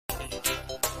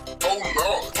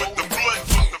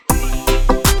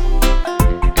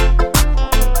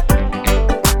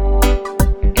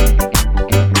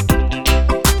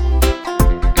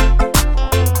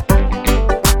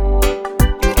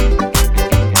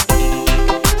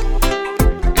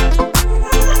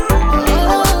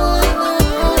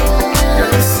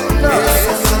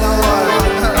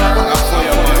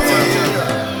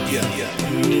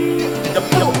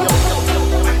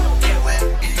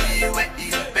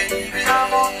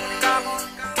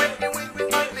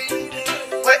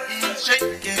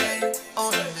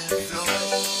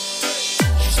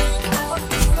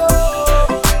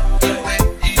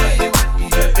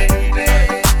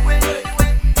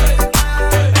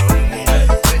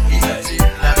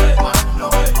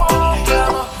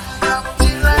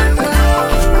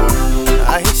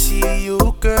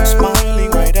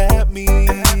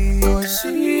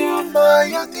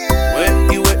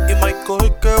Ue'i, my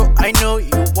cold girl, I know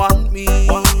you want me.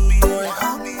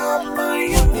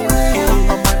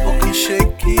 Okay,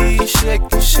 shaky,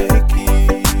 shaky, shaky,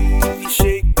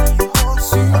 shaky.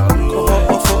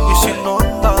 Como fuck si no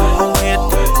la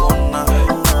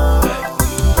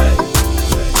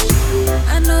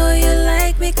I know you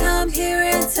like me, come here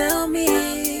and tell me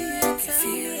if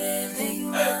you really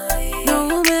mind.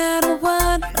 No matter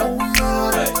what,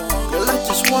 girl, I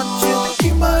just want you to be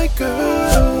my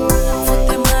girl. Put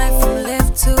the mind from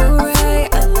left to right.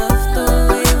 I love the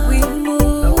way we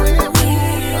move.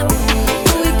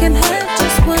 We can have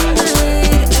just one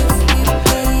night if we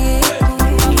play it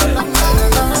cool.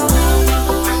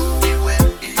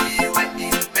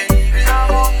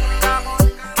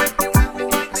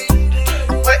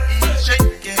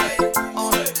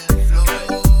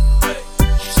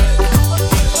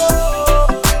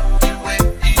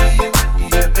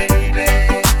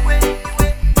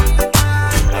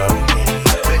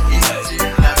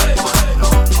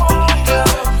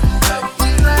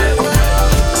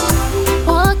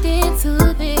 Walked into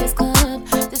this club,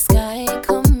 the sky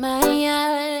caught my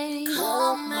eye.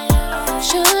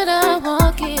 Should I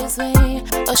walk his way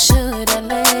or should I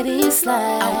let it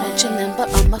slide? I want your number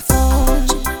on my phone.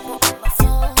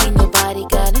 Ain't nobody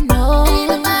gotta know.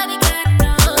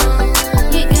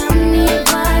 You got me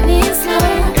riding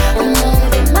slow. I'm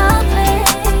over my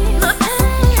place.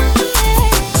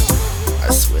 I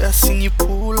swear I seen you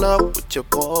pull up with your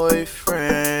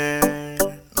boyfriend.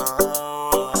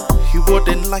 He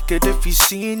wouldn't like it if he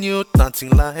seen you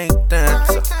dancing like that.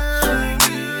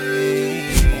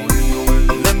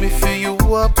 Let me fill you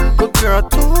up, but girl,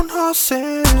 don't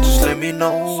hustle. Just let me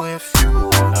know if you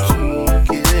want